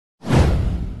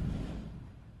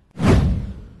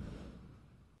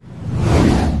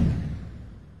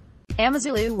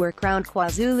AmaZulu were crowned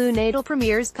Kwazulu-Natal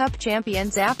Premiers Cup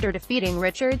champions after defeating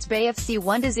Richards Bay FC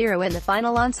 1-0 in the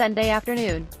final on Sunday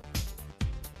afternoon.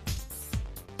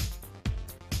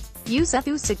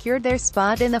 Usuthu secured their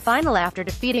spot in the final after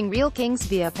defeating Real Kings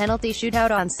via penalty shootout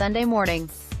on Sunday morning.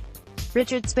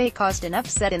 Richards Bay caused an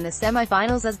upset in the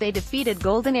semi-finals as they defeated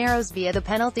Golden Arrows via the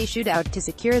penalty shootout to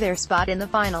secure their spot in the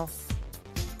final.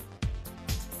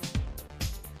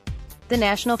 The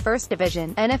National First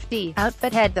Division (NFD)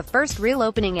 outfit had the first real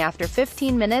opening after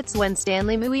 15 minutes when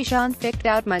Stanley Muishond picked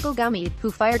out Micha,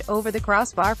 who fired over the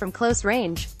crossbar from close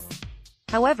range.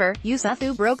 However,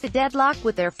 Usuthu broke the deadlock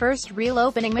with their first real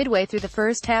opening midway through the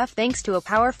first half thanks to a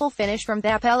powerful finish from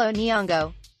Thapelo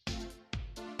Nyong'o.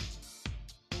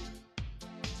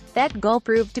 That goal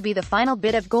proved to be the final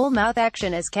bit of goal-mouth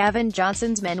action as Kevin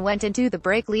Johnson's men went into the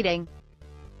break leading.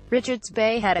 Richards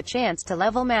Bay had a chance to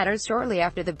level matters shortly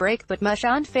after the break, but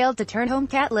Muishond failed to turn home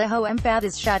Katleho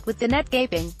Mfatha's shot with the net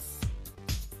gaping.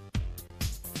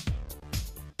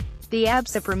 The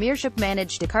ABSA Premiership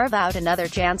managed to carve out another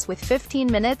chance with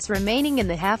 15 minutes remaining in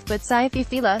the half, but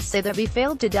Saififila Sidabi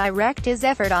failed to direct his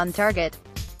effort on target.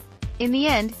 In the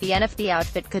end, the NFD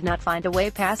outfit could not find a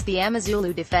way past the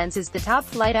AmaZulu defense as the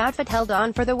top-flight outfit held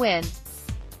on for the win.